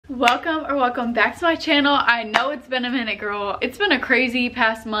welcome back to my channel. I know it's been a minute, girl. It's been a crazy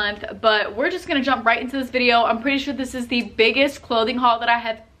past month, but we're just gonna jump right into this video. I'm pretty sure this is the biggest clothing haul that I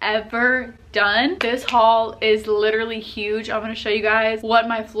have ever done. This haul is literally huge. I'm gonna show you guys what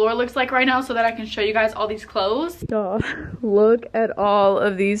my floor looks like right now so that I can show you guys all these clothes. Look at all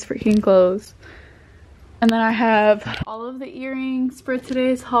of these freaking clothes. And then I have all of the earrings for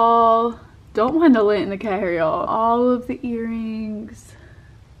today's haul. Don't want to let in the cat hair, y'all. All of the earrings,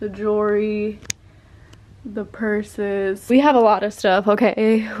 the jewelry, the purses. We have a lot of stuff,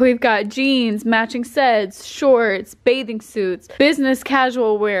 okay? We've got jeans, matching sets, shorts, bathing suits, business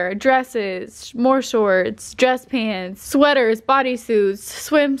casual wear, dresses, more shorts, dress pants, sweaters, bodysuits,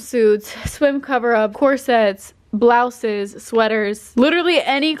 swimsuits, swim cover-up, corsets, blouses, sweaters. Literally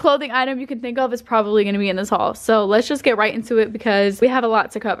any clothing item you can think of is probably going to be in this haul. So let's just get right into it because we have a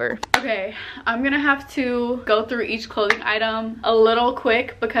lot to cover. Okay, I'm gonna have to go through each clothing item a little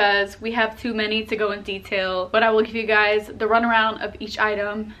quick because we have too many to go in detail, but I will give you guys the runaround of each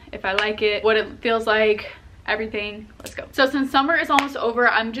item, if I like it, what it feels like, everything. Let's go. So since summer is almost over,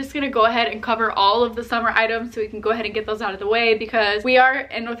 I'm just gonna go ahead and cover all of the summer items so we can go ahead and get those out of the way because we are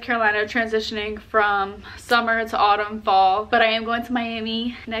in North Carolina transitioning from summer to autumn, fall, but I am going to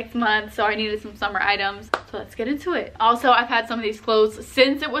Miami next month, so I needed some summer items. So let's get into it. Also, I've had some of these clothes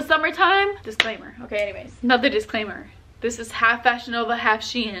since it was summertime. Disclaimer. Okay, anyways, another disclaimer. This is half Fashion Nova, half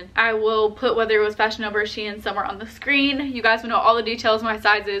Shein. I will put whether it was Fashion Nova or Shein somewhere on the screen. You guys will know all the details, my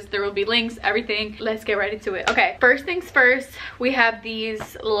sizes. There will be links, everything. Let's get right into it. Okay, first things first, we have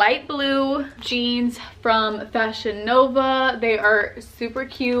these light blue jeans from Fashion Nova. They are super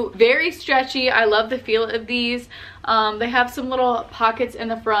cute, very stretchy. I love the feel of these. They have some little pockets in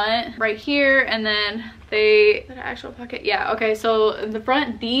the front right here, and then is that an actual pocket? Yeah, okay, so in the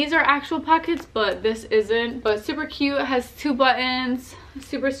front, these are actual pockets, but this isn't. But super cute, it has 2 buttons,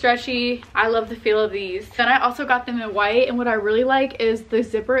 super stretchy. I love the feel of these. Then I also got them in white, and what I really like is the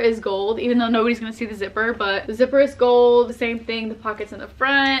zipper is gold, even though nobody's gonna see the zipper, but the zipper is gold. The same thing, the pockets in the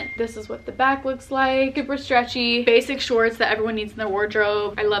front. This is what the back looks like. Super stretchy, basic shorts that everyone needs in their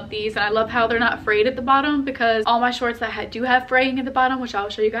wardrobe. I love these, and I love how they're not frayed at the bottom because all my shorts that do have fraying at the bottom, which I'll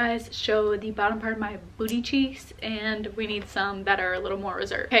show you guys, show the bottom part of my booty cheeks, and we need some that are a little more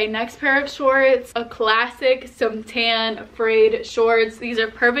reserved. Okay, next pair of shorts, a classic, some tan frayed shorts. These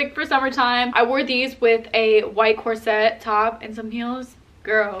are perfect for summertime. I wore these with a white corset top and some heels.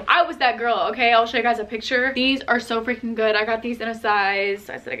 Girl, I was that girl. Okay, I'll show you guys a picture. These are so freaking good. I got these in a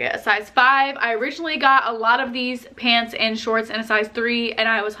size, I said I get a size 5. I originally got a lot of these pants and shorts in a size 3, and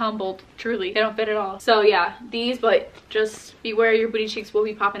I was humbled. Truly, they don't fit at all. So yeah, these, but just beware, your booty cheeks will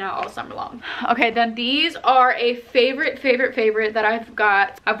be popping out all summer long. Okay, then these are a favorite that I've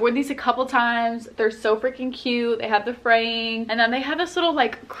got. I've worn these a couple times. They're so freaking cute. They have the fraying, and then they have this little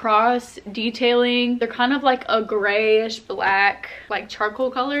like cross detailing. They're kind of like a grayish black, like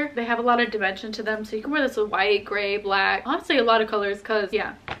charcoal color. They have a lot of dimension to them, so you can wear this with white, gray, black, honestly a lot of colors, because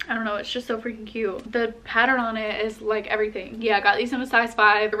yeah, I don't know, it's just so freaking cute. The pattern on it is like everything. Yeah, I got these in a size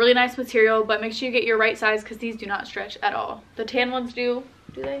 5. A really nice material, but make sure you get your right size because these do not stretch at all. The tan ones do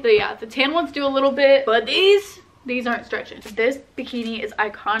they? So yeah, the tan ones do a little bit, but these aren't stretching. This bikini is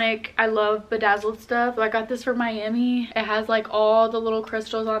iconic. I love bedazzled stuff. So I got this for Miami. It has like all the little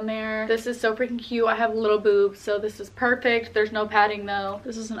crystals on there. This is so freaking cute. I have little boobs, so this is perfect. There's no padding though.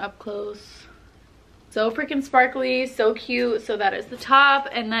 This is an up close. So freaking sparkly, so cute. So that is the top,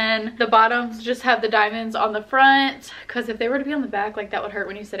 and then the bottoms just have the diamonds on the front because if they were to be on the back, like that would hurt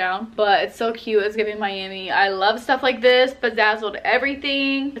when you sit down. But it's so cute. It's giving Miami. I love stuff like this, bedazzled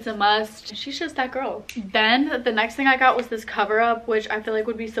everything. It's a must. She's just that girl. Then the next thing I got was this Coverup, which I feel like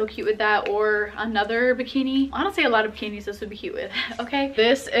would be so cute with that, or another bikini. Honestly, a lot of bikinis this would be cute with. Okay,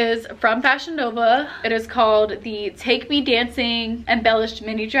 this is from Fashion Nova. It is called the Take Me Dancing Embellished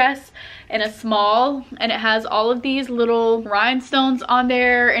Mini Dress in a small, and it has all of these little rhinestones on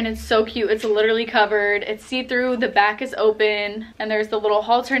there, and it's so cute. It's literally covered. It's see-through. The back is open, and there's the little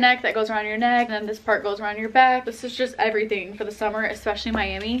halter neck that goes around your neck, and then this part goes around your back. This is just everything for the summer, especially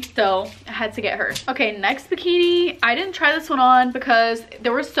Miami, so I had to get her. Okay, next bikini. I didn't try this one on because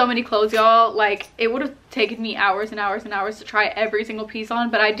there were so many clothes, y'all. Like, it would have taken me hours and hours and hours to try every single piece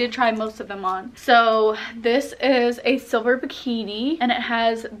on, but I did try most of them on. So this is a silver bikini, and it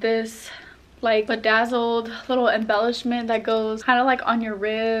has this like bedazzled little embellishment that goes kind of like on your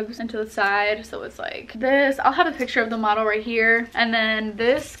ribs and to the side. So it's like this. I'll have a picture of the model right here. And then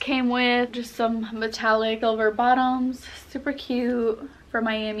this came with just some metallic silver bottoms. Super cute. for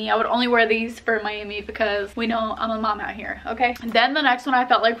Miami. I would only wear these for Miami because we know I'm a mom out here, okay? And then the next one I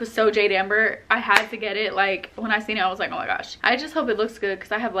felt like was so Jade Amber. I had to get it. Like, when I seen it, I was like, oh my gosh. I just hope it looks good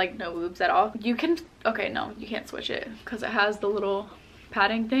because I have like no boobs at all. You can, okay, no, you can't switch it because it has the little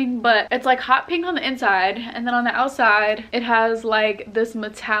padding thing, but it's like hot pink on the inside, and then on the outside it has like this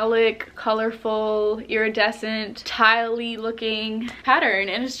metallic, colorful, iridescent, tile-y looking pattern,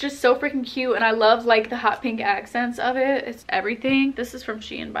 and it's just so freaking cute. And I love like the hot pink accents of it. It's everything. This is from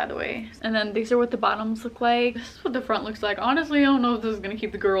SHEIN, by the way. And then these are what the bottoms look like. This is what the front looks like. Honestly, I don't know if this is gonna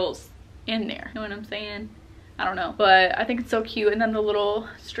keep the girls in there, you know what I'm saying? I don't know, but I think it's so cute. And then the little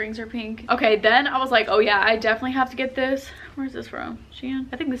strings are pink. Okay, then I was like, oh yeah, I definitely have to get this. Where's this from? SHEIN?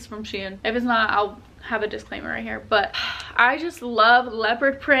 I think this is from SHEIN. If it's not, I'll have a disclaimer right here. But I just love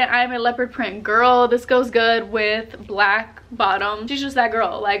leopard print. I'm a leopard print girl. This goes good with black bottom. She's just that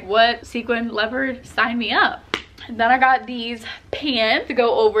girl. Like, what? Sequin leopard? Sign me up. And then I got these pants to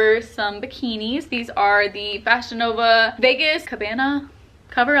go over some bikinis. These are the Fashion Nova Vegas Cabana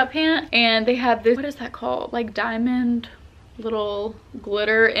Coverup pant, and they have this, what is that called, like diamond little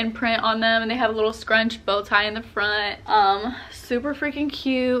glitter imprint on them, and they have a little scrunch bow tie in the front. Super freaking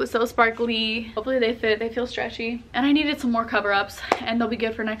cute, so sparkly. Hopefully they fit, they feel stretchy. And I needed some more cover-ups, and they'll be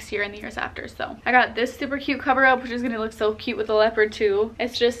good for next year and the years after. So I got this super cute cover-up, which is gonna look so cute with the leopard too.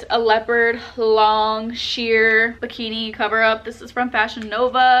 It's just a leopard long sheer bikini cover-up. This is from Fashion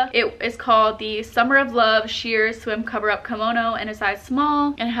Nova. It is called the Summer of Love Sheer Swim Cover-Up Kimono in a size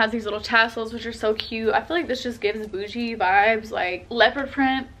small, and it has these little tassels, which are so cute. I feel like this just gives bougie vibes, like leopard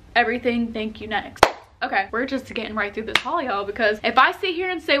print, everything. Thank you. Next. Okay, we're just getting right through this haul, y'all, because if I sit here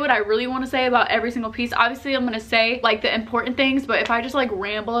and say what I really want to say about every single piece, obviously I'm gonna say like the important things, but if I just like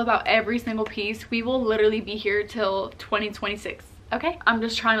ramble about every single piece, we will literally be here till 2026. Okay, I'm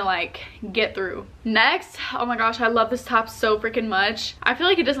just trying to like get through. Next, oh my gosh, I love this top so freaking much. I feel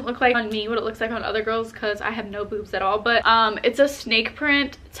like it doesn't look like on me what it looks like on other girls because I have no boobs at all, but it's a snake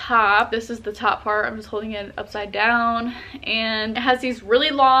print top. This is the top part. I'm just holding it upside down, and it has these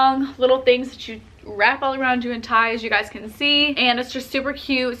really long little things that you wrap all around you in ties, you guys can see, and it's just super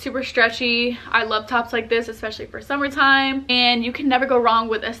cute, super stretchy. I love tops like this, especially for summertime, and you can never go wrong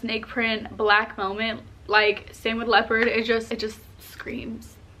with a snake print black moment. Like, same with leopard. It just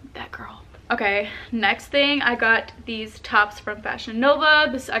screams that girl. Okay, next thing, I got these tops from Fashion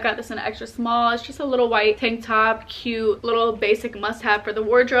Nova. I got this in an extra small. It's just a little white tank top, cute little basic must-have for the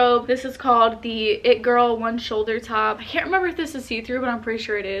wardrobe. This is called the It Girl one shoulder top. I can't remember if this is see-through, but I'm pretty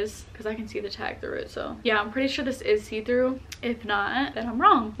sure it is because I can see the tag through it. So yeah, I'm pretty sure this is see-through. If not, then I'm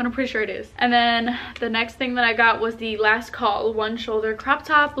wrong, but I'm pretty sure it is. And then the next thing that I got was the Last Call one shoulder crop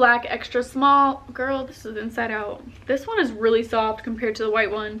top, black extra small. Girl, this is inside out. This one is really soft compared to the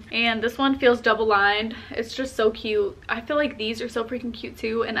white one, and this one feels double lined. It's just so cute. I feel like these are so freaking cute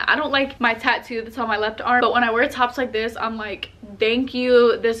too, and I don't like my tattoo that's on my left arm, but when I wear tops like this, I'm like, thank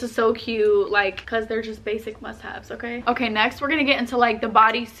you, this is so cute, like, because they're just basic must-haves. Okay, next we're gonna get into like the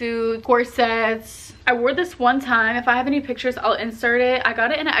bodysuit, corsets. I wore this one time. If I have any pictures, I'll insert it. I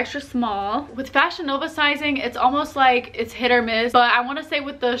got it in an extra small. With Fashion Nova sizing, it's almost like it's hit or miss, but I want to say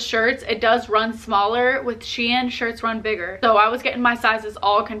with the shirts, it does run smaller. With SHEIN, shirts run bigger, so I was getting my sizes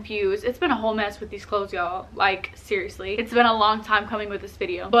all confused. It's been a whole mess with these clothes, y'all. Like, seriously, it's been a long time coming with this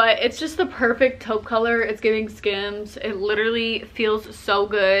video, but it's just the perfect taupe color. It's giving Skims. It literally feels so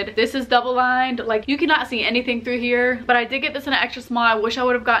good. This is double lined. Like, you cannot see anything through here, but I did get this in an extra small. I wish I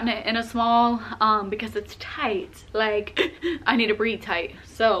would have gotten it in a small because it's tight. Like, I need to breathe tight.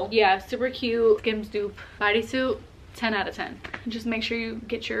 So yeah, super cute Skims dupe bodysuit. 10 out of 10. Just make sure you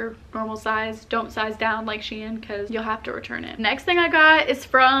get your normal size. Don't size down like SHEIN because you'll have to return it. Next thing I got is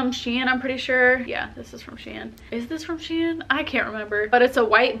from SHEIN, I'm pretty sure. Yeah, this is from SHEIN. Is this from SHEIN? I can't remember, but it's a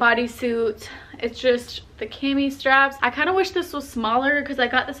white bodysuit. It's just the cami straps. I kind of wish this was smaller because I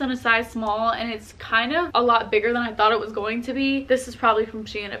got this in a size small, and it's kind of a lot bigger than I thought it was going to be. This is probably from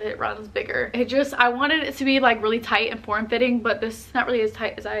SHEIN if it runs bigger. I wanted it to be like really tight and form-fitting, but this is not really as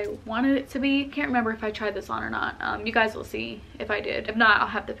tight as I wanted it to be. Can't remember if I tried this on or not. You guys will see if I did. If not, I'll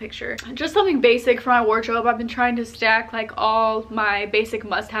have the picture. Just something basic for my wardrobe. I've been trying to stack like all my basic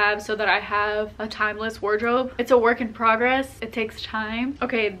must-haves so that I have a timeless wardrobe. It's a work in progress. It takes time.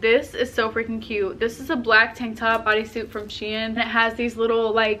 Okay, this is so freaking freaking cute. This is a black tank top bodysuit from SHEIN, and it has these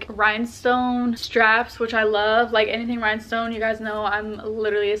little like rhinestone straps, which I love. Like anything rhinestone, you guys know I'm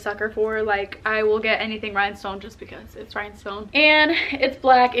literally a sucker for. Like I will get anything rhinestone just because it's rhinestone, and it's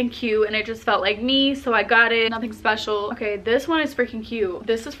black and cute, and it just felt like me, so I got it. Nothing special. Okay, this one is freaking cute.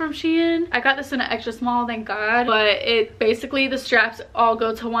 This is from SHEIN. I got this in an extra small, thank God, but it basically, the straps all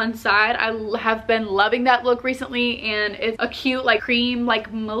go to one side. I have been loving that look recently, and it's a cute like cream,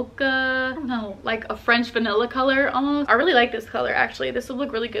 like mocha, I don't know, like a French vanilla color almost. I really like this color actually. This would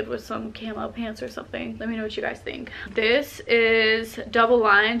look really good with some camo pants or something. Let me know what you guys think. This is double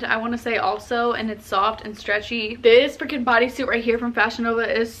lined, I want to say also, and it's soft and stretchy. This freaking bodysuit right here from Fashion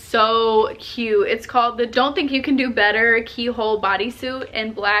Nova is so cute. It's called the Don't Think You Can Do Better keyhole bodysuit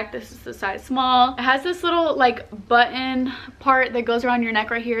in black. This is the size small. It has this little like button part that goes around your neck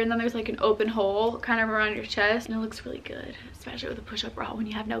right here, and then there's like an open hole kind of around your chest, and it looks really good, especially with a push-up bra when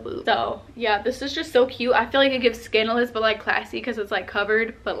you have no boobs. So yeah, this is just so cute. I feel like it gives scandalous but like classy because it's like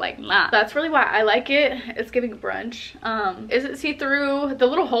covered, but like not. That's really why I like it. It's giving brunch. Is it see-through? The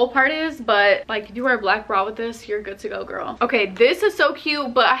little hole part is, but like if you wear a black bra with this, you're good to go, girl. Okay, this is so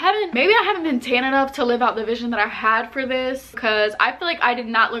cute, but maybe I haven't been tan enough to live out the vision that I had for this, because I feel like I did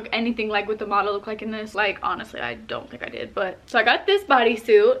not look anything like what the model looked like in this. Like honestly, I don't think I did. But so I got this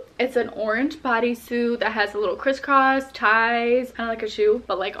bodysuit. It's an orange bodysuit that has a little crisscross ties, kind of like a shoe,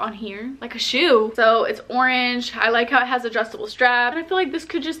 but like on here like a shoe. So it's orange. I like how it has adjustable strap, and I feel like this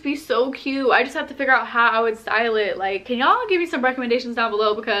could just be so cute. I just have to figure out how I would style it. Like, can y'all give me some recommendations down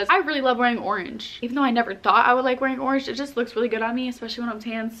below, because I really love wearing orange. Even though I never thought I would like wearing orange, it just looks really good on me, especially when I'm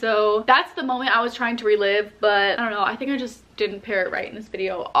tan. So that's the moment I was trying to relive, but I don't know, I think I just didn't pair it right in this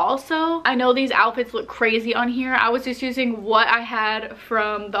video. Also, I know these outfits look crazy on here. I was just using what I had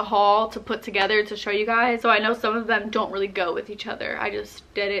from the haul to put together to show you guys, so I know some of them don't really go with each other. I just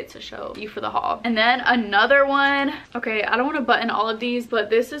did it to show you for the haul. And then another one, okay, I don't want to button all of these, but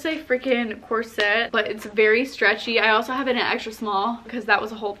this is a freaking corset, but it's very stretchy. I also have it in extra small because that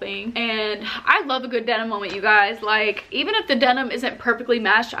was a whole thing, and I love a good denim moment, you guys. Like, even if the denim isn't perfectly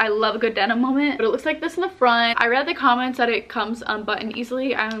matched, I love a good denim moment. But it looks like this in the front. I read the comments that it comes unbuttoned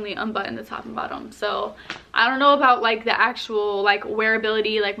easily. I only unbutton the top and bottom, so I don't know about like the actual like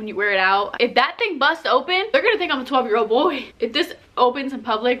wearability, like when you wear it out. If that thing busts open, they're gonna think I'm a 12-year-old boy. If this opens in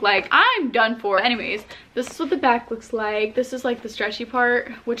public, like I'm done for. Anyways, this is what the back looks like. This is like the stretchy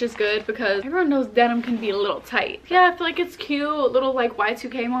part, which is good because everyone knows denim can be a little tight. Yeah, I feel like it's cute. Little like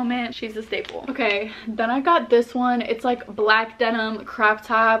Y2K moment. She's a staple. Okay, then I got this one. It's like black denim crop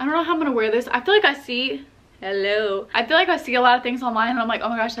top. I don't know how I'm gonna wear this. I feel like I see a lot of things online, and I'm like, oh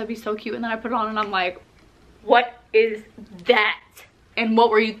my gosh, that'd be so cute, and then I put it on and I'm like, what is that? And what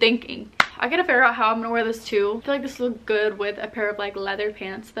were you thinking? I gotta figure out how I'm gonna wear this too. I feel like this would look good with a pair of like leather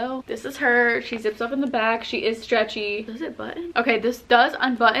pants though. This is her. She zips up in the back. She is stretchy. Does it button? Okay, this does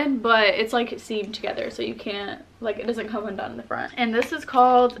unbutton, but it's like seamed together, so you can't, like, it doesn't come undone in the front. And this is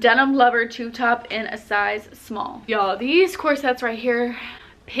called Denim Lover 2-Top in a size small. Y'all, these corsets right here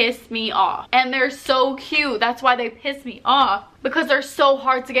piss me off, and they're so cute. That's why they piss me off, because they're so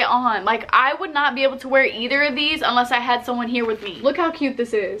hard to get on. Like, I would not be able to wear either of these unless I had someone here with me. Look how cute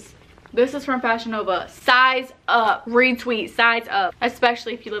this is. This is from Fashion Nova. Size up. Retweet. Size up.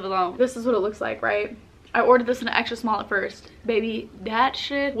 Especially if you live alone. This is what it looks like, right? I ordered this in an extra small at first. Baby, that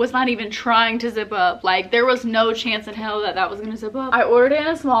shit was not even trying to zip up. Like, there was no chance in hell that that was gonna zip up. I ordered it in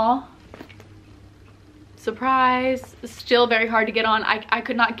a small. Surprise. Still very hard to get on. I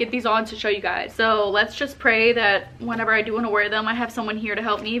could not get these on to show you guys, so let's just pray that whenever I do want to wear them, I have someone here to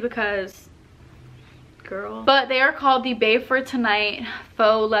help me, because girl. But they are called the Babe for Tonight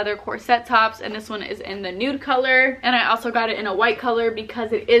faux leather corset tops, and this one is in the nude color, and I also got it in a white color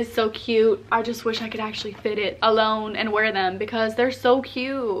because it is so cute. I just wish I could actually fit it alone and wear them because they're so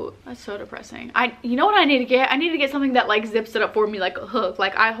cute. That's so depressing. You know what I need to get? I need to get something that like zips it up for me like a hook.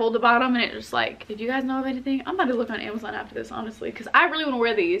 Like, I hold the bottom and it just like, if you guys know of anything, I'm about to look on Amazon after this, honestly, because I really want to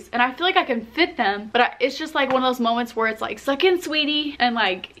wear these and I feel like I can fit them, but it's just like one of those moments where it's like, suck in, sweetie, and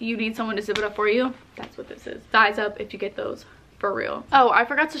like you need someone to zip it up for you. That's what this is. Size up if you get those. For real. Oh, I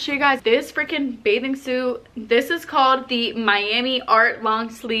forgot to show you guys this freaking bathing suit. This is called the Miami Art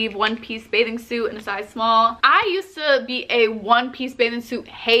long sleeve one-piece bathing suit in a size small. I used to be a one-piece bathing suit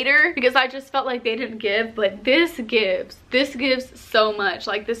hater because I just felt like they didn't give, but this gives. This gives so much.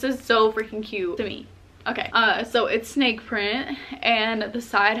 Like, this is so freaking cute to me. Okay, so it's snake print, and the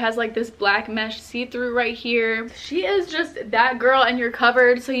side has like this black mesh see-through right here. She is just that girl, and you're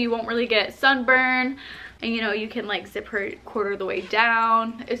covered so you won't really get sunburn. And you know, you can like zip her quarter of the way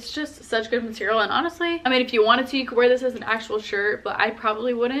down. It's just such good material. And honestly, I mean, if you wanted to, you could wear this as an actual shirt, but I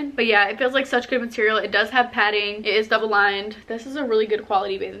probably wouldn't. But yeah, it feels like such good material. It does have padding. It is double lined. This is a really good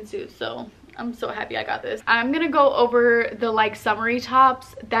quality bathing suit, so I'm so happy I got this. I'm gonna go over the like summery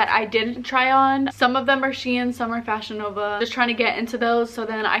tops that I didn't try on. Some of them are Shein, some are Fashion Nova. Just trying to get into those so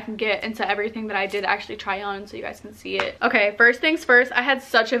then I can get into everything that I did actually try on so you guys can see it. Okay, first things first, I had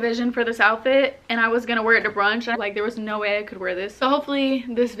such a vision for this outfit and I was gonna wear it to brunch. Like there was no way I could wear this. So hopefully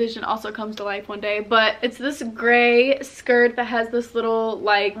this vision also comes to life one day. But it's this gray skirt that has this little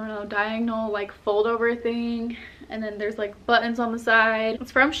like, I don't know, diagonal like fold over thing. And then there's like buttons on the side.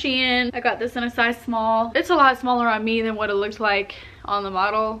 It's from Shein. I got this in a size small. It's a lot smaller on me than what it looked like on the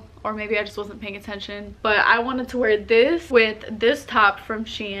model, or maybe I just wasn't paying attention. But I wanted to wear this with this top from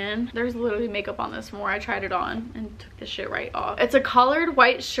Shein. There's literally makeup on this from where I tried it on and took this shit right off. It's a collared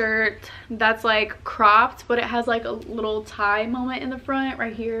white shirt that's like cropped, but it has like a little tie moment in the front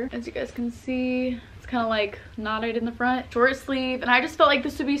right here, as you guys can see. Kind of like knotted in the front, short sleeve, and I just felt like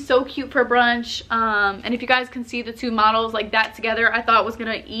this would be so cute for brunch. And if you guys can see the two models like that together, I thought it was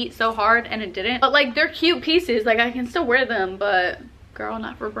gonna eat so hard and it didn't. But like they're cute pieces, like I can still wear them, but girl,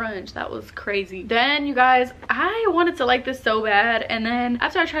 not for brunch. That was crazy. Then you guys, I wanted to like this so bad, and then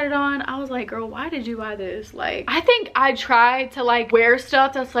after I tried it on, I was like, girl, why did you buy this? Like, I think I tried to like wear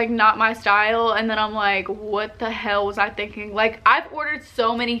stuff that's like not my style, and then I'm like, what the hell was I thinking? Like, I've ordered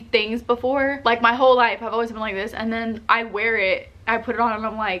so many things before, like my whole life I've always been like this, and then I wear it, I put it on, and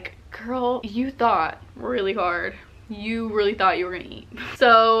I'm like, girl, you thought really hard. You really thought you were gonna eat.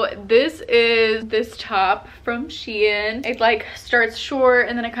 So this is this top from Shein. It like starts short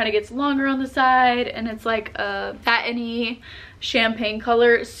and then it kind of gets longer on the side, and it's like a satiny champagne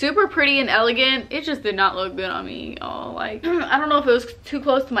color. Super pretty and elegant. It just did not look good on me, y'all. Like, I don't know if it was too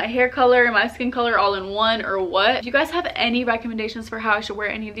close to my hair color and my skin color all in one or what. If you guys have any recommendations for how I should wear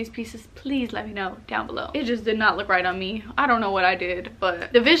any of these pieces, please let me know down below. It just did not look right on me. I don't know what I did,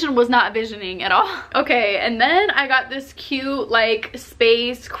 but the vision was not visioning at all. Okay, and then I got this cute like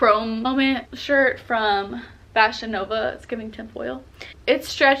space chrome moment shirt from Fashion Nova. It's giving tinfoil. It's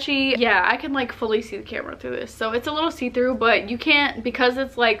stretchy. Yeah, I can like fully see the camera through this, so it's a little see-through, but you can't, because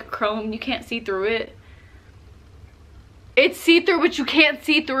it's like chrome, you can't see through it. It's see-through, but you can't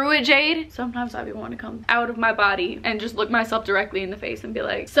see through it, Jade. Sometimes I be wanting to come out of my body and just look myself directly in the face and be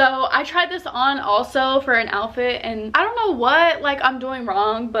like, so I tried this on also for an outfit, and I don't know what like I'm doing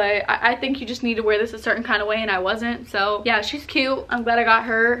wrong, but I think you just need to wear this a certain kind of way, and I wasn't. So yeah, she's cute. I'm glad I got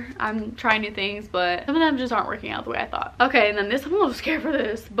her. I'm trying new things, but some of them just aren't working out the way I thought. Okay, and then this, I'm a little scared for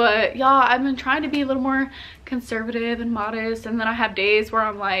this, but y'all, I've been trying to be a little more conservative and modest, and then I have days where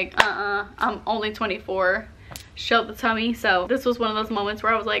I'm like, I'm only 24. Show the tummy. So this was one of those moments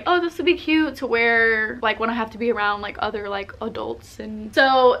where I was like, oh, this would be cute to wear like when I have to be around like other like adults. And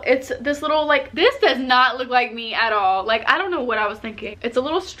so it's this little like, this does not look like me at all. Like, I don't know what I was thinking. It's a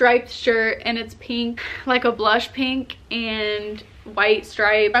little striped shirt and it's pink, like a blush pink and white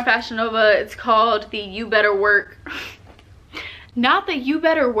stripe from Fashion Nova. It's called the You Better Work not the You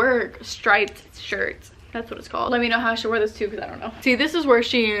Better Work striped shirt. That's what it's called. Let me know how I should wear this too, because I don't know. See, this is where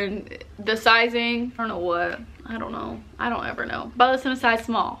Shein, the sizing, I don't know what. I don't know. I don't ever know. But it's in a size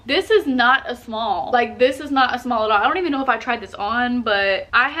small. This is not a small. Like, this is not a small at all. I don't even know if I tried this on, but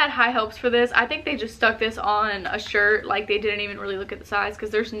I had high hopes for this. I think they just stuck this on a shirt. Like, they didn't even really look at the size,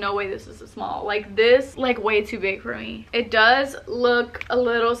 because there's no way this is a small. Like, this, like, way too big for me. It does look a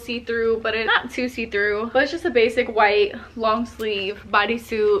little see-through, but it's not too see-through. But it's just a basic white long sleeve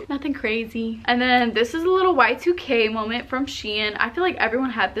bodysuit. Nothing crazy. And then this is a little Y2K moment from Shein. I feel like everyone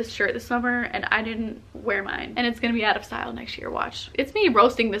had this shirt this summer, and I didn't wear mine. And it's gonna be out of style next year, watch. It's me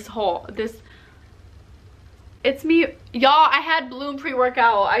roasting this whole, it's me, y'all, I had Bloom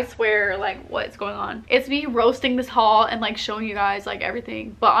pre-workout, I swear, like, what's going on? It's me roasting this haul and like showing you guys like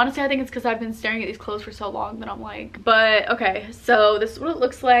everything. But honestly, I think it's because I've been staring at these clothes for so long that I'm like, but okay, so this is what it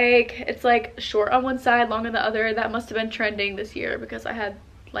looks like. It's like short on one side, long on the other. That must have been trending this year because I had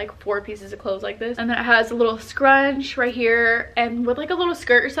like 4 pieces of clothes like this. And then it has a little scrunch right here and with like a little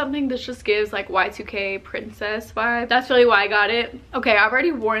skirt or something. This just gives like Y2K princess vibe. That's really why I got it. Okay, I've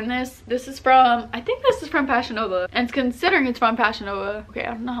already worn this. This is from, I think this is from Fashion Nova, and considering it's from Fashion Nova, okay, I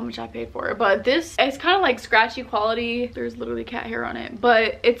don't know how much I paid for it, but this, it's kind of like scratchy quality. There's literally cat hair on it,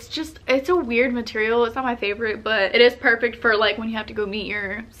 but it's just, it's a weird material. It's not my favorite, but it is perfect for like when you have to go meet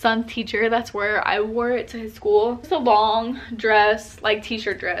your son's teacher. That's where I wore it to his school. It's a long dress, like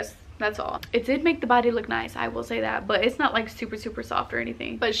t-shirt dress. That's all. It did make the body look nice, I will say that, but it's not like super soft or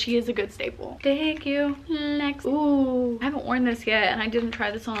anything, but she is a good staple. Thank you. Next. Ooh, I haven't worn this yet and I didn't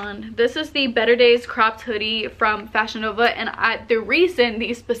try this on. This is the Better Days cropped hoodie from Fashion Nova, and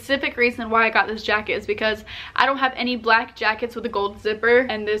the specific reason why I got this jacket is because I don't have any black jackets with a gold zipper,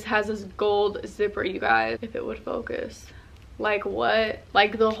 and this has this gold zipper, you guys. If it would focus. Like what?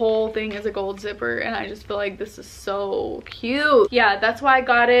 Like the whole thing is a gold zipper, and I just feel like this is so cute. Yeah, that's why I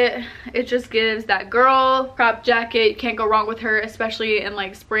got it. It just gives that girl crop jacket. You can't go wrong with her, especially in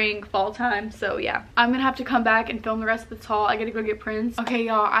like spring, fall time. So yeah, I'm gonna have to come back and film the rest of this haul. I gotta go get Prince. Okay,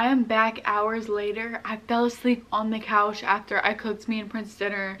 y'all, I am back hours later. I fell asleep on the couch after I cooked me and Prince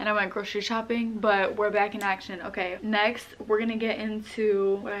dinner and I went grocery shopping, but we're back in action. Okay, next we're gonna get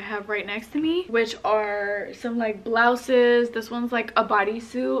into what I have right next to me, which are some like blouses. This one's like a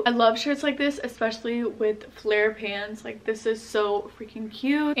bodysuit. I love shirts like this, especially with flare pants. Like this is so freaking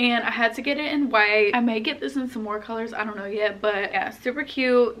cute, and I had to get it in white. I may get this in some more colors, I don't know yet, but yeah, super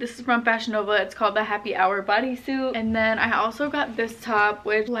cute. This is from Fashion Nova. It's called the Happy Hour bodysuit. And then I also got this top,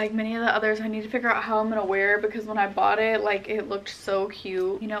 which like many of the others, I need to figure out how I'm gonna wear, because when I bought it, like it looked so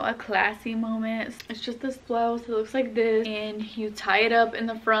cute, you know, a classy moment. It's just this blouse. It looks like this, and you tie it up in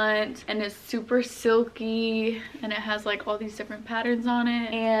the front, and it's super silky, and it has like all these different patterns on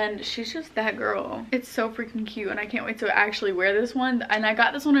it, and she's just that girl. It's so freaking cute, and I can't wait to actually wear this one. And I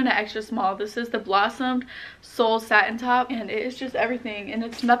got this one in an extra small. This is the Blossomed Soul Satin Top, and it is just everything, and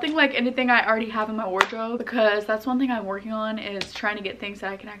it's nothing like anything I already have in my wardrobe, because that's one thing I'm working on, is trying to get things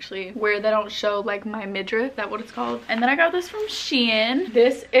that I can actually wear that don't show like my midriff. Is that what it's called? And then I got this from SHEIN.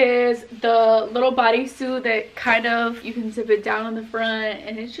 This is the little bodysuit that kind of, you can zip it down in the front,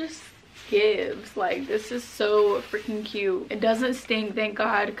 and it's just gives. Like this is so freaking cute. It doesn't stink, thank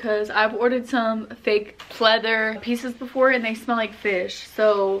God, because I've ordered some fake pleather pieces before and they smell like fish.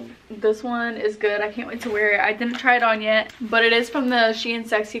 So this one is good. I can't wait to wear it. I didn't try it on yet, but it is from the SHEIN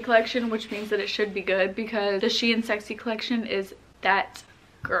Sexy collection, which means that it should be good, because the SHEIN Sexy collection is that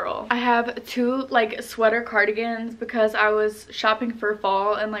girl. I have two like sweater cardigans because I was shopping for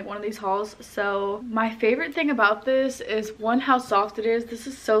fall in like one of these hauls. So my favorite thing about this is, one, how soft it is. This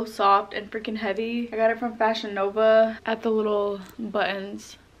is so soft and freaking heavy. I got it from Fashion Nova at the little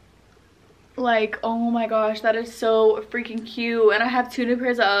buttons. Like, oh my gosh, that is so freaking cute. And I have two new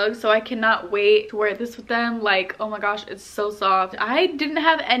pairs of Uggs, so I cannot wait to wear this with them. Like, oh my gosh, it's so soft. I didn't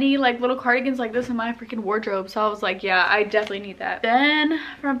have any like little cardigans like this in my freaking wardrobe, so I was like, yeah, I definitely need that. Then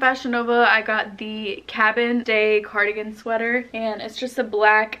from Fashion Nova, I got the Cabin Day cardigan sweater, and it's just a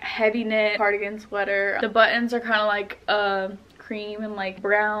black heavy knit cardigan sweater. The buttons are kind of like cream and like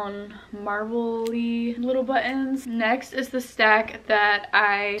brown marble-y little buttons. Next is the stack that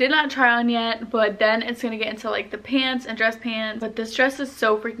I did not try on yet, but then it's gonna get into like the pants and dress pants. But this dress is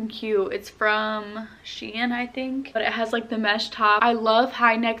so freaking cute. It's from SHEIN, I think, but it has like the mesh top. I love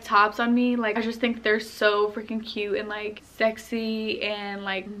high neck tops on me. Like I just think they're so freaking cute and like sexy and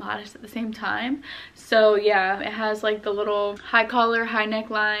like modest at the same time. So yeah, it has like the little high collar, high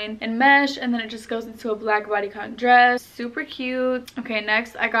neckline and mesh, and then it just goes into a black bodycon dress. Super cute. Okay,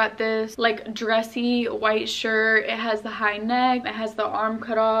 next I got this like dressy white shirt. It has the high neck, it has the arm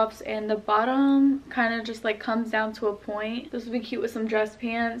cutoffs, and the bottom kind of just like comes down to a point. This would be cute with some dress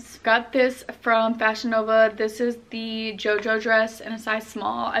pants. Got this from Fashion Nova. This is the JoJo dress in a size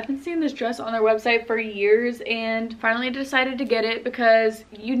small. I've been seeing this dress on their website for years and finally decided to get it, because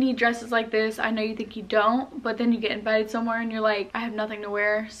you need dresses like this. I know you think you don't, but then you get invited somewhere and you're like, I have nothing to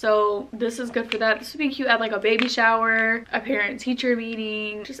wear. So this is good for that. This would be cute at like a baby shower, a parent teacher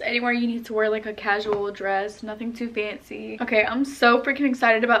meeting, just anywhere you need to wear like a casual dress, nothing too fancy. Okay, I'm so freaking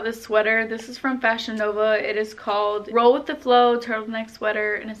excited about this sweater. This is from Fashion Nova. It is called Roll with the Flow turtleneck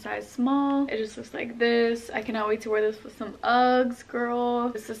sweater in a size small. It just looks like this. I cannot wait to wear this with some Uggs, girl.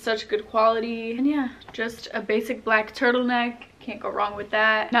 This is such good quality. And yeah, just a basic black turtleneck. Can't go wrong with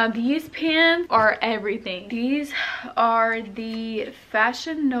that. Now these pants are everything. These are the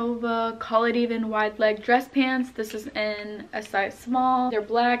Fashion Nova Call It Even wide leg dress pants. This is in a size small. They're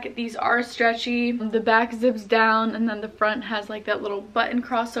black. These are stretchy. The back zips down, and then the front has like that little button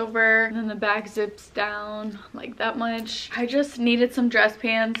crossover, and then the back zips down like that much. I just needed some dress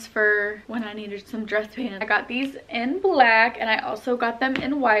pants for when I needed some dress pants. I got these in black, and I also got them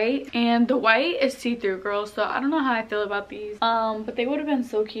in white, and the white is see-through, girl, so I don't know how I feel about these. but they would have been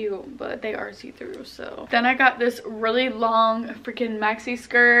so cute, but they are see-through. So then I got this really long freaking maxi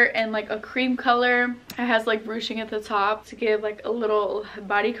skirt in like a cream color. It has like ruching at the top to give like a little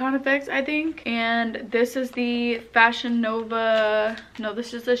bodycon effect, I think. And this is the Fashion Nova, no,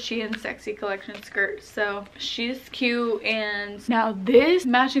 this is the Shein Sexy Collection skirt. So she's cute. And now this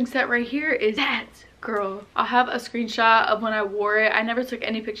matching set right here is that girl. I'll have a screenshot of when I wore it. I never took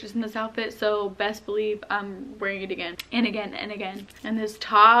any pictures in this outfit, so best believe I'm wearing it again and again and again. And this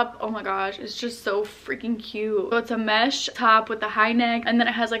top, oh my gosh, it's just so freaking cute. So it's a mesh top with a high neck, and then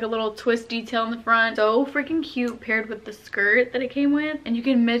it has like a little twist detail in the front. So freaking cute paired with the skirt that it came with. And you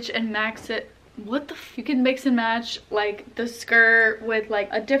can mix and max it. What the f, you can mix and match like the skirt with like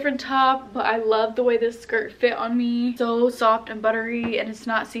a different top, but I love the way this skirt fit on me. So soft and buttery, and it's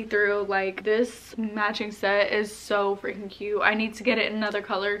not see-through. Like, this matching set is so freaking cute. I need to get it in another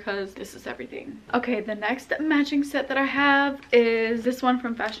color because this is everything. Okay, the next matching set that I have is this one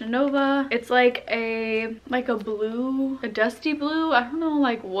from Fashion Nova. It's like a blue, a dusty blue. I don't know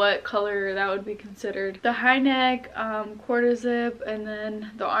like what color that would be considered. The high neck, quarter zip, and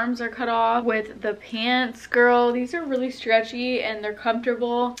then the arms are cut off with the pants. Girl, these are really stretchy and they're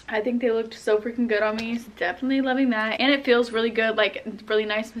comfortable. I think they looked so freaking good on me, so definitely loving that. And it feels really good, like really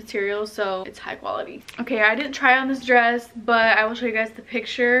nice material, so it's high quality. Okay, I didn't try on this dress, but I will show you guys the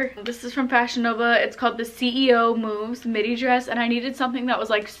picture. This is from Fashion Nova. It's called the CEO Moves midi dress, and I needed something that was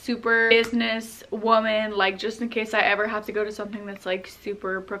like super business woman, like just in case I ever have to go to something that's like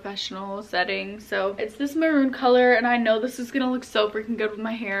super professional setting. So it's this maroon color, and I know this is gonna look so freaking good with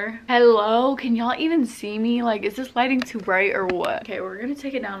my hair. Hello, can y'all even see me? Like, is this lighting too bright or what? Okay, we're gonna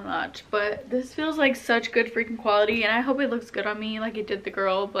take it down a notch, but this feels like such good freaking quality, and I hope it looks good on me like it did the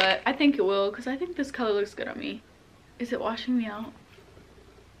girl, but I think it will because I think this color looks good on me. Is it washing me out?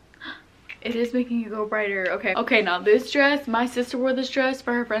 It is making it go brighter. Okay, now this dress, my sister wore this dress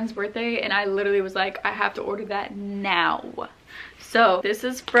for her friend's birthday, and I literally was like, I have to order that now. So this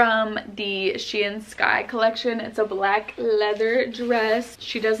is from the Shein Sky collection. It's a black leather dress.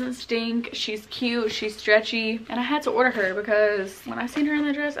 She doesn't stink, she's cute, she's stretchy, and I had to order her because when I seen her in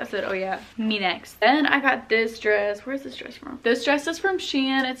the dress, I said, oh yeah, me next. Then I got this dress. Where's this dress from? This dress is from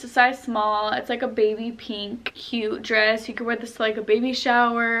Shein. It's a size small. It's like a baby pink cute dress. You could wear this to like a baby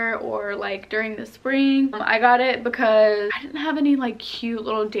shower or like during the spring. I got it because I didn't have any like cute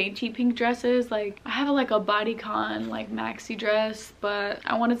little dainty pink dresses. Like, I have like a bodycon like maxi dress, but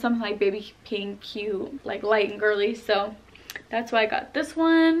I wanted something like baby pink, cute, like light and girly, so that's why I got this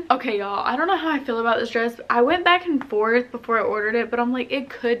one. Okay, y'all, I don't know how I feel about this dress. I went back and forth before I ordered it, but I'm like, it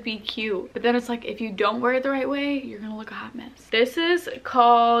could be cute, but then it's like, if you don't wear it the right way, you're gonna look a hot mess. This is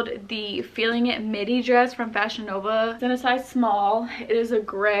called the Feeling It midi dress from Fashion Nova. It's in a size small. It is a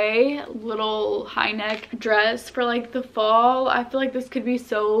gray little high neck dress for like the fall. I feel like this could be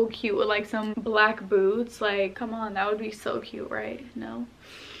so cute with like some black boots. Like, come on, that would be so cute, right? No?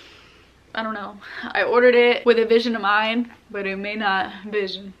 I don't know. I ordered it with a vision in mind, but it may not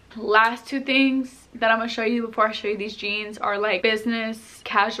vision. Last two things that I'm gonna show you before I show you these jeans are like business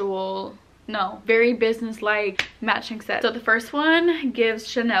casual, no, very business like matching sets. So the first one gives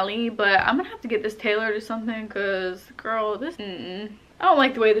Chanel-y, but I'm gonna have to get this tailored or something because girl, this I don't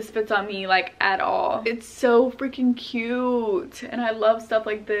like the way this fits on me like at all. It's so freaking cute, and I love stuff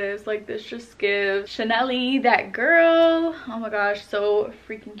like this. Like, this just gives Chanel-y, that girl. Oh my gosh, so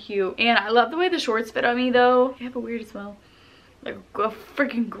freaking cute. And I love the way the shorts fit on me though. They have a weird smell, like a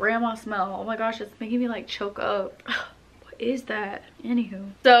freaking grandma smell. Oh my gosh, it's making me like choke up. Is that? Anywho,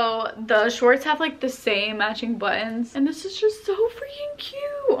 so the shorts have like the same matching buttons, and this is just so freaking cute.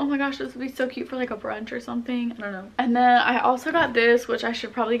 Oh my gosh, this would be so cute for like a brunch or something. I don't know. And then I also got this, which I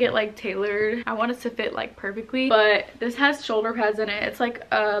should probably get like tailored. I want it to fit like perfectly, but this has shoulder pads in it. It's like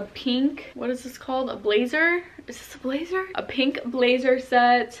a pink, what is this called? A blazer? Is this a blazer? A pink blazer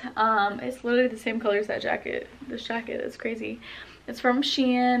set. It's literally the same color as that jacket. This jacket is crazy. It's from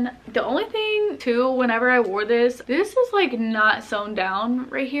Shein. The only thing too, whenever I wore this is like not sewn down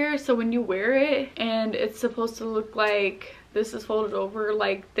right here, so when you wear it and it's supposed to look like this is folded over,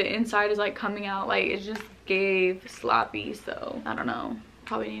 like the inside is like coming out, like it just gave sloppy. So I don't know,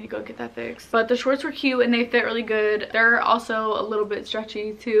 probably need to go get that fixed. But the shorts were cute and they fit really good. They're also a little bit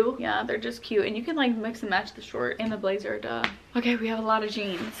stretchy too. Yeah, they're just cute, and you can like mix and match the short and the blazer, duh. Okay, we have a lot of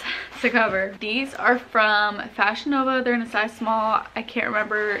jeans to cover. These are from Fashion Nova. They're in a size small. I can't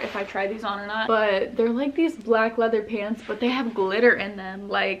remember if I tried these on or not, but they're like these black leather pants, but they have glitter in them.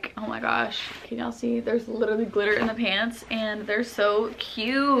 Like, oh my gosh, can y'all see? There's literally glitter in the pants and they're so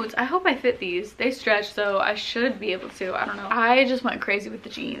cute. I hope I fit these. They stretch, so I should be able to. I don't know. I just went crazy with the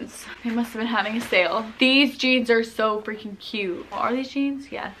jeans. They must have been having a sale. These jeans are so freaking cute. Are these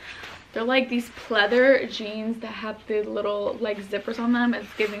jeans? Yeah. They're like these pleather jeans that have the little like zippers on them. It's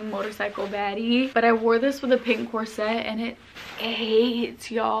giving motorcycle baddie. But I wore this with a pink corset and it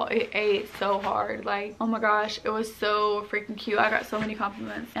ate, y'all. It ate so hard. Like, oh my gosh, it was so freaking cute. I got so many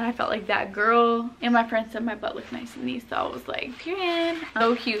compliments and I felt like that girl. And my friend said my butt looked nice in these, so I was like, period.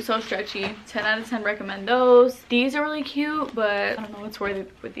 So cute, so stretchy. 10 out of 10 recommend those. These are really cute, but I don't know what's worth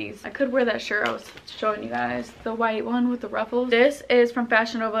with these. I could wear that shirt I was showing you guys, the white one with the ruffles. This is from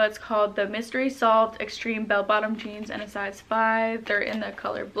Fashion Nova. It's called the Mystery Solved Extreme Bell Bottom Jeans in a size 5. They're in the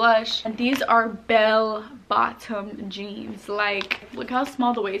color blush, and these are bell bottom jeans. Like, look how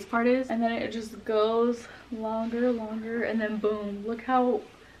small the waist part is, and then it just goes longer, and then boom, look how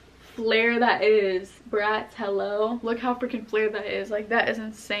flare that is. Brats, hello. Look how freaking flare that is. Like, that is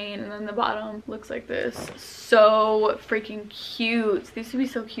insane. And then the bottom looks like this. So freaking cute. These would be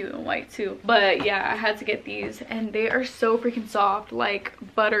so cute in white too. But yeah, I had to get these and they are so freaking soft, like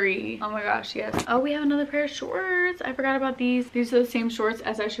buttery. Oh my gosh, yes. Oh, we have another pair of shorts. I forgot about these. These are the same shorts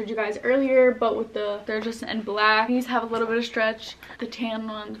as I showed you guys earlier, but with they're just in black. These have a little bit of stretch. The tan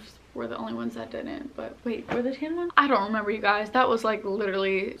ones were the only ones that didn't. But wait, were the tan ones? I don't remember, you guys. That was like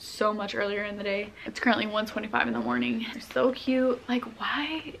literally so much earlier in the day. It's currently 1:25 in the morning. They're so cute. Like,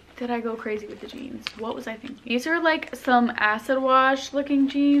 why did I go crazy with the jeans? What was I thinking? These are like some acid wash looking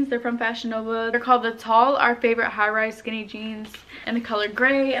jeans. They're from Fashion Nova. They're called the Tall, Our Favorite High-Rise Skinny Jeans in the color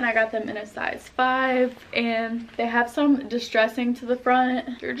gray, and I got them in a size 5. And they have some distressing to the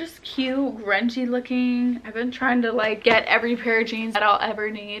front. They're just cute, grungy looking. I've been trying to like get every pair of jeans that I'll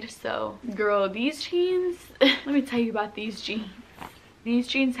ever need. So girl, these jeans, let me tell you about these jeans. These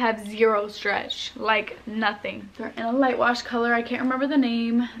jeans have zero stretch, like nothing. They're in a light wash color. I can't remember the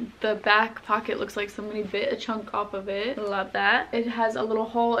name. The back pocket looks like somebody bit a chunk off of it. Love that. It has a little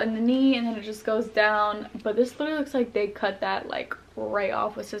hole in the knee and then it just goes down. But this literally looks like they cut that like right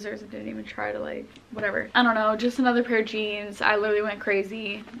off with scissors and didn't even try to like whatever. I don't know, just another pair of jeans. I literally went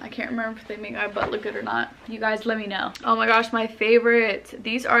crazy. I can't remember if they make my butt look good or not. You guys let me know. Oh my gosh, my favorite.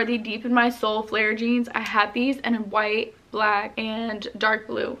 These are the Deep in My Soul flare jeans. I have these in white, black, and dark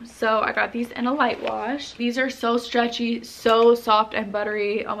blue. So I got these in a light wash. These are so stretchy, so soft and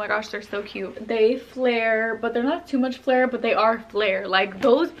buttery. Oh my gosh, they're so cute. They flare, but they're not too much flare, but they are flare. Like,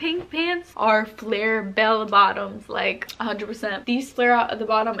 those pink pants are flare bell bottoms, like 100%. These flare out at the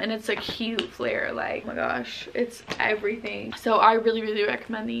bottom and it's a cute flare. Like, oh my gosh, it's everything. So I really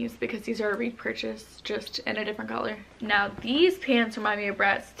recommend these because these are a repurchase, just in a different color. Now these pants remind me of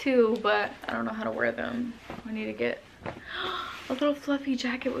Bratz too, but I don't know how to wear them. I need to get a little fluffy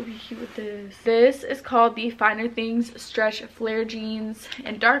jacket would be cute with this. This is called the Finer Things Stretch Flare Jeans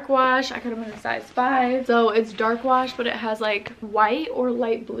in dark wash. I got them in a size 5. So it's dark wash, but it has like white or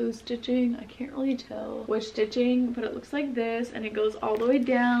light blue stitching. I can't really tell which stitching, but it looks like this and it goes all the way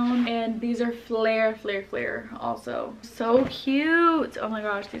down. And these are flare also. So cute. Oh my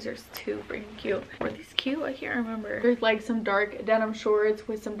gosh, these are too freaking cute. Were these cute? I can't remember. There's like some dark denim shorts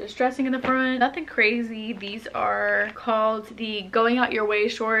with some distressing in the front. Nothing crazy. These are called the Going Out Your Way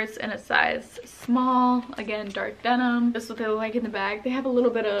shorts in a size small. Again, dark denim. This is what they look like in the back. They have a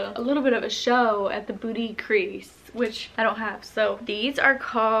little bit of a show at the booty crease, which I don't have. So these are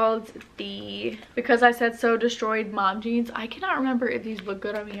called the Because I Said So Destroyed Mom jeans. I cannot remember if these look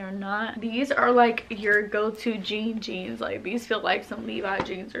good on me or not. These are like your go-to jeans. Like, these feel like some Levi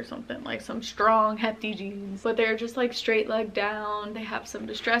jeans or something, like some strong hefty jeans, but they're just like straight leg down. They have some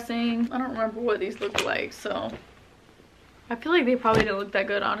distressing. I don't remember what these look like, so I feel like they probably didn't look that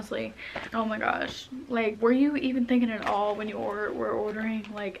good, honestly. Oh my gosh, like, were you even thinking at all when you were ordering?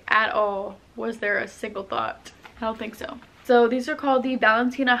 Like, at all? Was there a single thought? I don't think so. So these are called the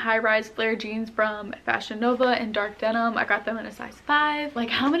Valentina High Rise Flare Jeans from Fashion Nova in dark denim. I got them in a size 5. Like,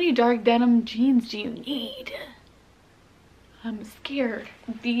 how many dark denim jeans do you need? I'm scared.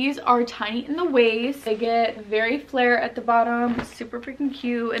 These are tiny in the waist. They get very flare at the bottom, super freaking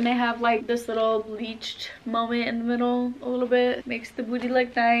cute, and they have like this little bleached moment in the middle a little bit. Makes the booty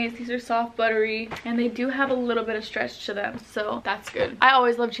look nice. These are soft, buttery, and they do have a little bit of stretch to them, so that's good. I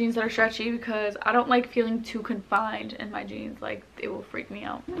always love jeans that are stretchy because I don't like feeling too confined in my jeans. Like, it will freak me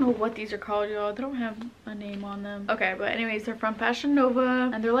out. I don't know what these are called, y'all. They don't have a name on them. Okay, but anyways, they're from Fashion Nova,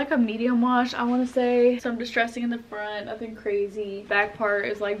 and they're like a medium wash, I want to say. Some distressing in the front, nothing crazy. crazy. Back part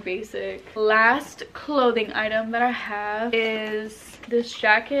is like basic. Last clothing item that I have is this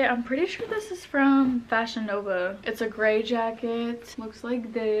jacket. I'm pretty sure this is from Fashion Nova. It's a gray jacket. Looks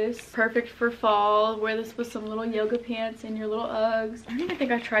like this. Perfect for fall. Wear this with some little yoga pants and your little Uggs. I don't even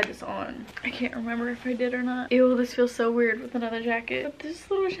think I tried this on. I can't remember if I did or not. Ew, this feels so weird with another jacket. But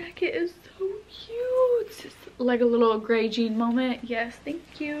this little jacket is so cute. It's like a little gray jean moment. Yes,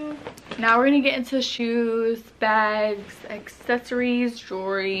 thank you. Now we're gonna get into shoes, bags, accessories,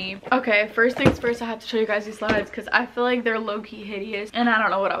 jewelry. Okay, first things first, I have to show you guys these slides because I feel like they're low-key hideous and I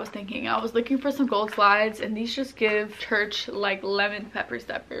don't know what I was thinking. I was looking for some gold slides and these just give church like lemon pepper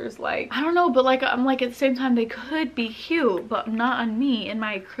steppers. Like, I don't know, but like I'm like at the same time they could be cute, but not on me and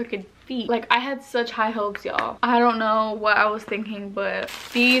my crooked feet. Like, I had such high hopes, y'all. I don't know what I was thinking, but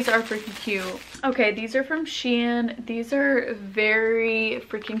these are freaking cute. Okay, these are from SHEIN. These are very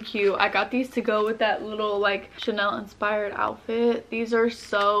freaking cute. I got these to go with that little like Chanel inspired outfit. These are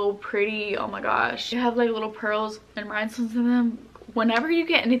so pretty. Oh my gosh. They have like little pearls and rhinestones in them. Whenever you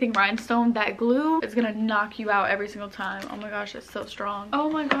get anything rhinestone, that glue is gonna knock you out every single time. Oh my gosh, it's so strong. Oh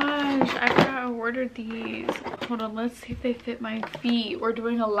my gosh, I forgot I ordered these. Hold on, let's see if they fit my feet. We're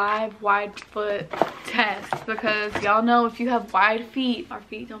doing a live wide foot test because y'all know if you have wide feet, our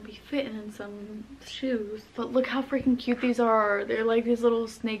feet don't be fitting in some shoes. But look how freaking cute these are. They're like these little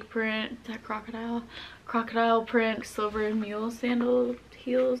snake print, that crocodile print, silver and mule sandal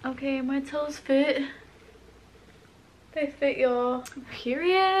heels. Okay, my toes fit. They fit, y'all.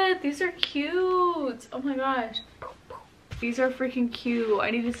 Period. These are cute. Oh my gosh. These are freaking cute. I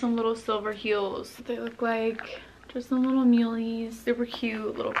needed some little silver heels. They look like just some little muleys. Super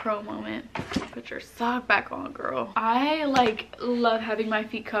cute little pro moment. Put your sock back on, girl. I like love having my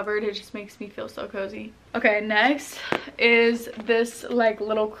feet covered. It just makes me feel so cozy. Okay, next is this like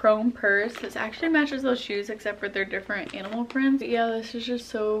little chrome purse. This actually matches those shoes except for their different animal prints. But yeah, this is just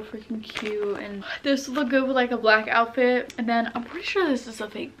so freaking cute and this would look good with like a black outfit. And then I'm pretty sure this is a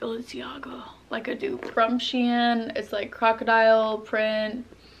fake Balenciaga, like a dupe from SHEIN. It's like crocodile print.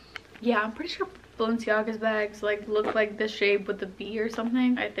 Yeah, I'm pretty sure Balenciaga's bags like look like this shape with the B or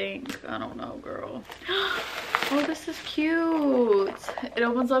something, I think. I don't know, girl. Oh, this is cute. It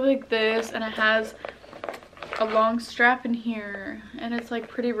opens up like this and it has a long strap in here and it's like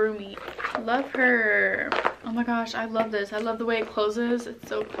pretty roomy. Love her. Oh my gosh, I love this. I love the way it closes. It's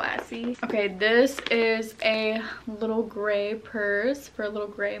so classy. Okay, this is a little gray purse for a little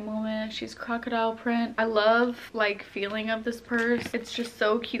gray moment. She's crocodile print. I love like feeling of this purse. It's just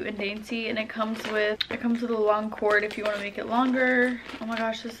so cute and dainty and it comes with a long cord if you want to make it longer. Oh my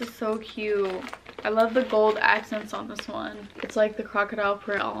gosh, this is so cute. I love the gold accents on this one. It's like the crocodile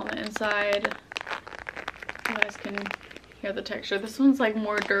print all on the inside. You guys can hear the texture. This one's like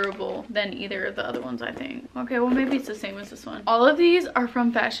more durable than either of the other ones, I think. Okay, well maybe it's the same as this one. All of these are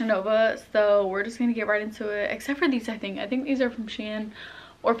from Fashion Nova, so we're just gonna get right into it, except for these. I think these are from SHEIN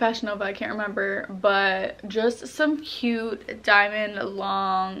or Fashion Nova, I can't remember, but just some cute diamond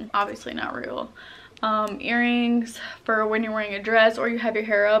long, obviously not real, earrings for when you're wearing a dress or you have your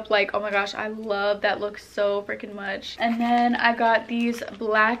hair up. Like, oh my gosh, I love that look so freaking much. And then I got these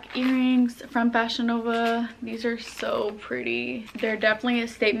black earrings from Fashion Nova. These are so pretty. They're definitely a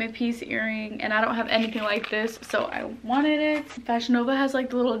statement piece earring and I don't have anything like this, so I wanted it. Fashion Nova has like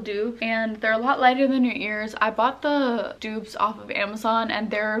the little dupe and they're a lot lighter than your ears. I bought the dupes off of Amazon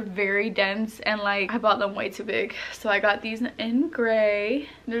and they're very dense and like I bought them way too big, so I got these in gray.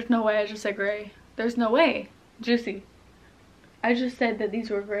 There's no way I just said gray. There's no way. Juicy. I just said that these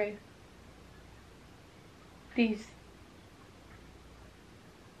were gray. These.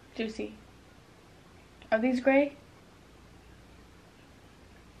 Juicy. Are these gray?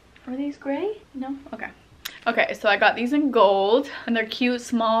 Are these gray? No? Okay. Okay, so I got these in gold and they're cute,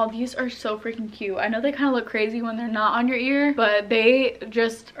 small. These are so freaking cute. I know they kind of look crazy when they're not on your ear, but they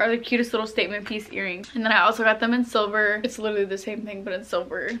just are the cutest little statement piece earrings. And then I also got them in silver. It's literally the same thing, but in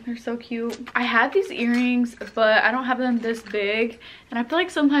silver. They're so cute. I had these earrings, but I don't have them this big. And I feel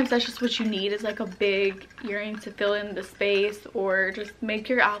like sometimes that's just what you need, is like a big earring to fill in the space or just make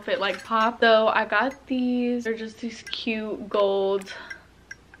your outfit like pop. So I got these. They're just these cute gold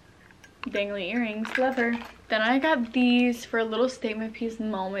dangly earrings. Love her. Then I got these for a little statement piece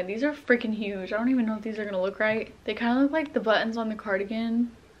moment. These are freaking huge. I don't even know if these are gonna look right. They kind of look like the buttons on the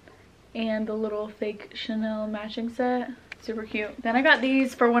cardigan and the little fake Chanel matching set. Super cute. Then I got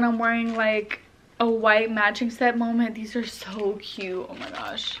these for when I'm wearing like a white matching set moment. These are so cute. Oh my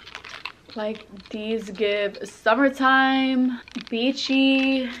gosh. Like, these give summertime,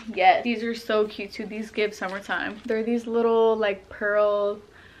 beachy. Yes, these are so cute too. These give summertime. They're these little like pearl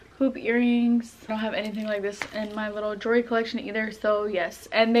hoop earrings. I don't have anything like this in my little jewelry collection either, so yes.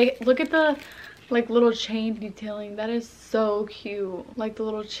 And they look at the like little chain detailing. That is so cute. Like the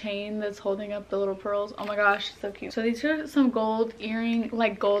little chain that's holding up the little pearls. Oh my gosh, so cute. So these are some gold earring,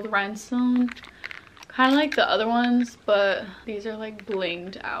 like gold rhinestone, kind of like the other ones, but these are like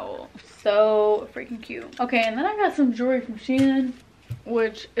blinged out. So freaking cute. Okay, and then I got some jewelry from SHEIN,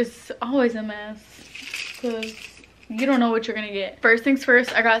 which is always a mess because you don't know what you're gonna get. First things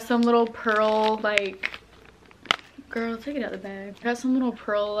first, I got some little pearl, like, girl, take it out of the bag. I got some little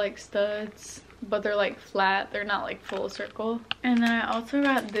pearl like studs, but they're like flat, they're not like full circle. And then I also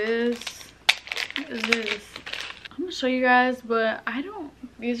got this. What is this? I'm gonna show you guys, but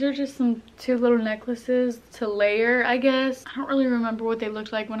these are just some two little necklaces to layer, I guess. I don't really remember what they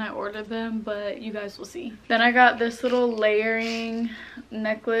looked like when I ordered them, but you guys will see. Then I got this little layering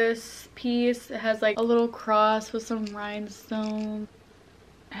necklace piece. It has like a little cross with some rhinestones.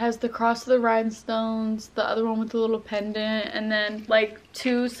 It has the cross of the rhinestones, the other one with the little pendant, and then like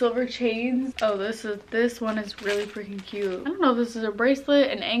two silver chains. Oh, this one is really freaking cute. I don't know if this is a bracelet,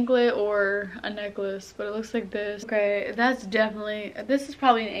 an anklet, or a necklace, but it looks like this. Okay, this is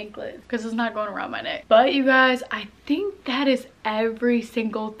probably an anklet because it's not going around my neck. But you guys, I think that is every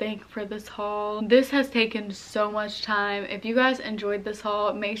single thing for this haul. This has taken so much time. If you guys enjoyed this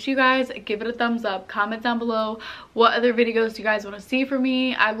haul, make sure you guys give it a thumbs up. Comment down below what other videos you guys want to see from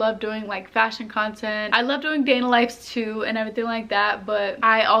me. I love doing like fashion content. I love doing day in the lives too and everything like that, but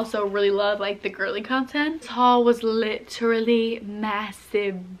I also really love like the girly content. This haul was literally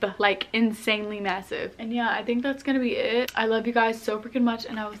massive, like insanely massive. And yeah, I think that's gonna be it. I love you guys so freaking much,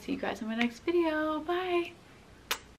 and I will see you guys in my next video. Bye.